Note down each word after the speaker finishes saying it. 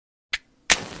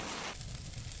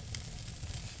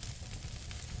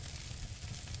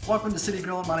welcome to City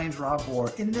Grilling. My name's Rob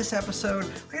Bohr. In this episode,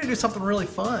 we're going to do something really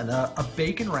fun, a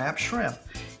bacon wrapped shrimp.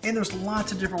 And there's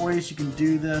lots of different ways you can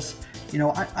do this. You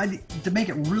know, to make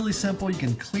it really simple, you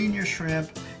can clean your shrimp,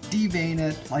 devein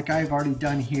it like I've already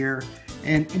done here,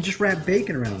 and just wrap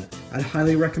bacon around it. I'd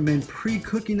highly recommend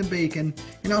pre-cooking the bacon,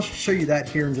 and I'll show you that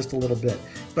here in just a little bit.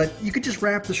 But you could just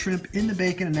wrap the shrimp in the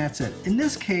bacon and that's it. In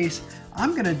this case,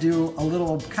 I'm gonna do a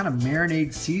little kind of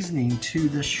marinade seasoning to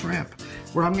this shrimp,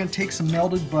 where I'm gonna take some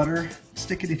melted butter,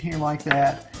 stick it in here like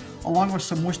that, along with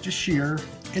some Worcestershire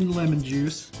and lemon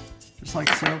juice, just like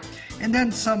so. And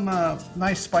then some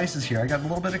nice spices here. I got a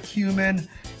little bit of cumin,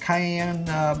 cayenne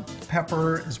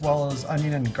pepper, as well as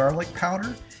onion and garlic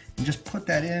powder. And just put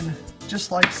that in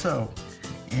just like so.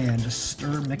 And just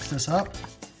stir, mix this up.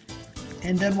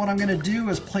 And then what I'm gonna do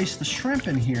is place the shrimp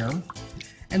in here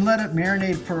and let it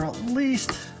marinate for at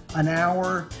least an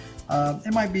hour.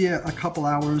 It might be a couple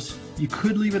hours. You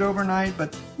could leave it overnight,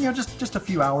 but you know, just a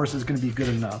few hours is gonna be good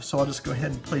enough. So I'll just go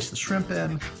ahead and place the shrimp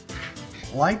in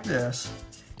like this,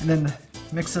 and then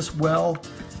mix this well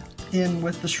in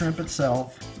with the shrimp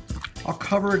itself. I'll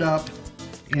cover it up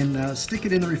and stick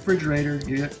it in the refrigerator.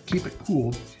 You keep it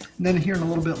cool. And then here in a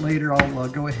little bit later, I'll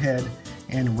go ahead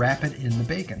and wrap it in the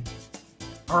bacon.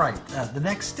 All right, the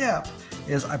next step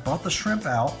is I brought the shrimp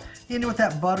out, and with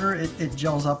that butter, it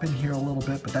gels up in here a little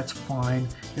bit, but that's fine.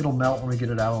 It'll melt when we get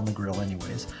it out on the grill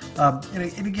anyways.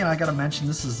 And again, I gotta mention,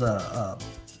 this is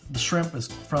the shrimp is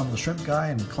from the Shrimp Guy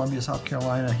in Columbia, South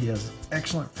Carolina. He has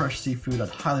excellent fresh seafood. I'd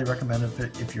highly recommend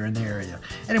it if you're in the area.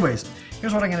 Anyways,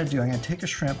 here's what I'm gonna do. I'm gonna take a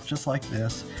shrimp just like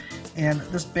this, and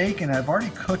this bacon, I've already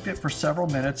cooked it for several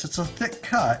minutes. It's a thick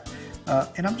cut.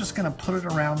 And I'm just gonna put it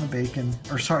around the bacon,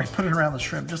 or sorry, put it around the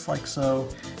shrimp just like so.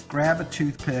 Grab a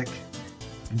toothpick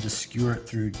and just skewer it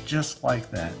through just like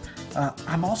that.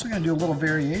 I'm also gonna do a little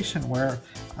variation where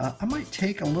I might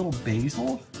take a little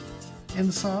basil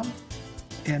in some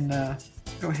and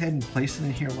go ahead and place it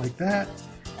in here like that.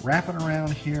 Wrap it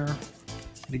around here.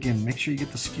 And again, make sure you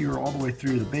get the skewer all the way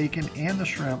through the bacon and the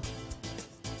shrimp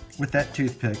with that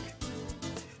toothpick.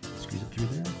 Squeeze it through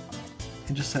there.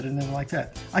 And just set it in like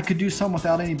that. I could do some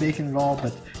without any bacon at all,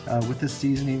 but with this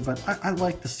seasoning, but I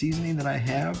like the seasoning that I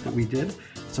have, that we did.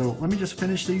 So let me just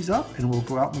finish these up and we'll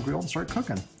go out on the grill and start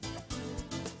cooking.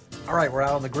 All right, we're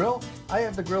out on the grill. I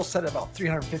have the grill set at about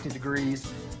 350 degrees,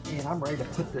 and I'm ready to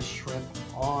put this shrimp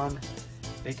on,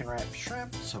 bacon wrapped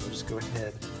shrimp. So we'll just go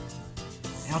ahead,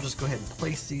 and I'll just go ahead and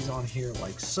place these on here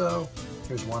like so.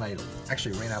 Here's one, I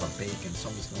actually ran out of bacon, so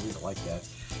I'm just gonna leave it like that.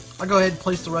 I'll go ahead and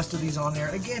place the rest of these on there.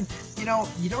 Again, you know,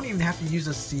 you don't even have to use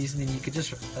a seasoning. You could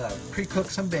just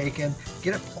pre-cook some bacon,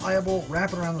 get it pliable,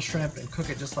 wrap it around the shrimp, and cook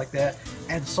it just like that.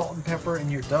 Add salt and pepper,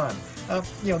 and you're done.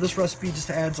 You know, this recipe just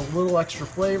adds a little extra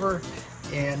flavor,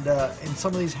 and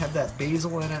some of these have that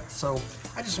basil in it, so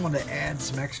I just wanted to add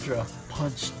some extra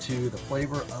punch to the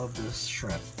flavor of this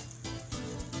shrimp.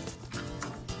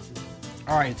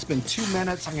 All right, it's been 2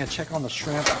 minutes. I'm gonna check on the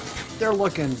shrimp. They're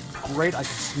looking great. I can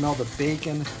smell the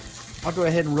bacon. I'll go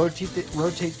ahead and rotate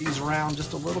these around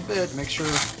just a little bit. Make sure,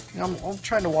 you know, I'm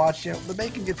trying to watch. You know, the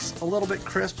bacon gets a little bit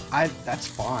crisp. That's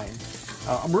fine.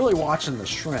 I'm really watching the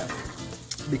shrimp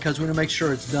because we want to make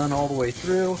sure it's done all the way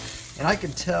through. And I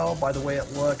can tell by the way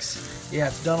it looks. Yeah,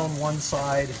 it's done on one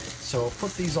side. So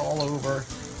flip these all over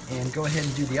and go ahead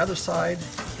and do the other side,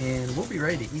 and we'll be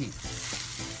ready to eat.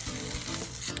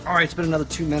 All right, it's been another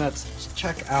 2 minutes. Let's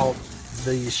check out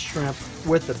the shrimp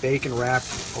with the bacon wrapped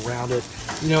around it.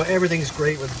 You know, everything's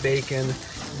great with bacon.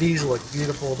 These look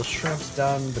beautiful. The shrimp's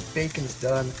done. The bacon's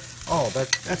done. Oh,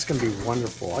 that's going to be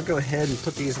wonderful. I'll go ahead and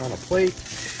put these on a plate,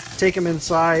 take them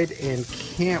inside, and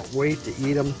can't wait to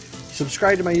eat them.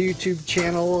 Subscribe to my YouTube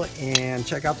channel and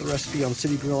check out the recipe on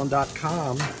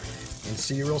citygrilling.com, and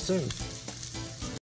see you real soon.